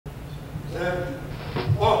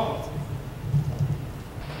Oh,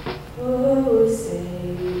 say,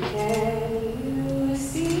 can you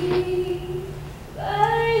see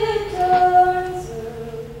by the dawn's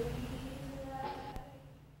early light?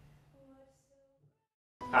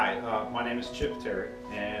 Hi, my name is Chip Terry,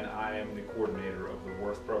 and I am the coordinator of the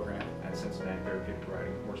WORTH program at Cincinnati Therapeutic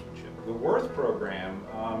Riding and Horsemanship. The WORTH program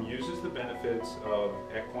uses the benefits of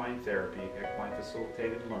equine therapy, equine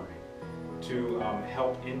facilitated learning, to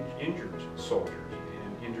help injured soldiers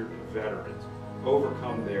and injured veterans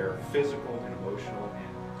overcome their physical and emotional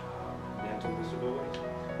and mental disabilities.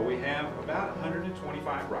 We have about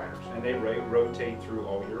 125 riders, and they rotate through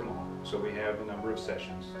all year long. So we have a number of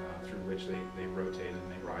sessions through which they rotate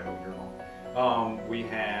and they ride all year long. We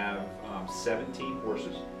have 17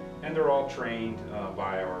 horses, and they're all trained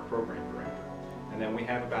by our program director. And then we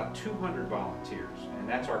have about 200 volunteers, and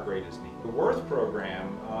that's our greatest need. The WORTH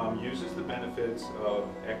program uses the benefits of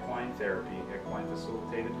equine therapy, equine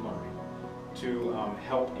facilitated learning, to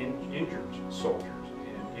help injured soldiers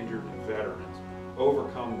and injured veterans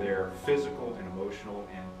overcome their physical and emotional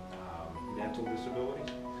and mental disabilities.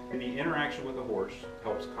 And the interaction with the horse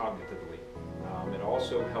helps cognitively. It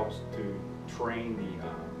also helps to train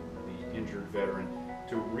the injured veteran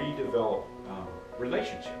to redevelop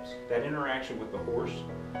relationships. That interaction with the horse,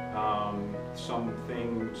 some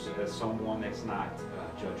things as someone that's not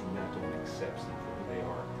judgmental and accepts them for who they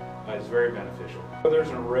are, is very beneficial. So there's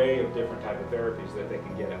an array of different type of therapies that they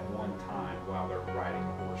can get at one time while they're riding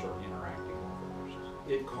the horse or interacting with the horses.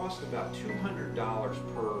 It costs about $200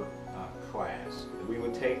 per class. We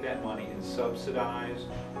would take that money and subsidize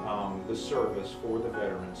the service for the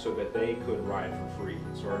veterans so that they could ride for free.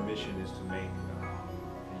 So our mission is to make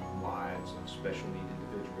the lives of special need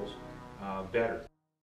individuals better.